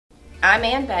I'm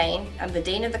Ann Bain. I'm the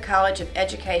Dean of the College of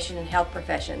Education and Health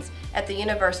Professions at the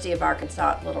University of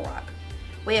Arkansas at Little Rock.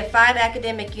 We have 5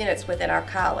 academic units within our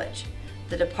college: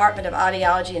 the Department of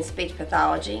Audiology and Speech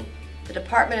Pathology, the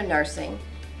Department of Nursing,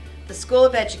 the School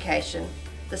of Education,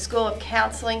 the School of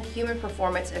Counseling, Human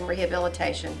Performance and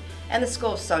Rehabilitation, and the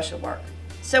School of Social Work.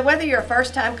 So whether you're a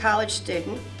first-time college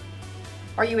student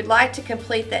or you would like to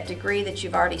complete that degree that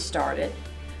you've already started,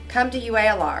 come to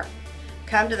UALR.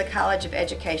 Come to the College of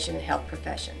Education and Health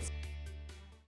Professions.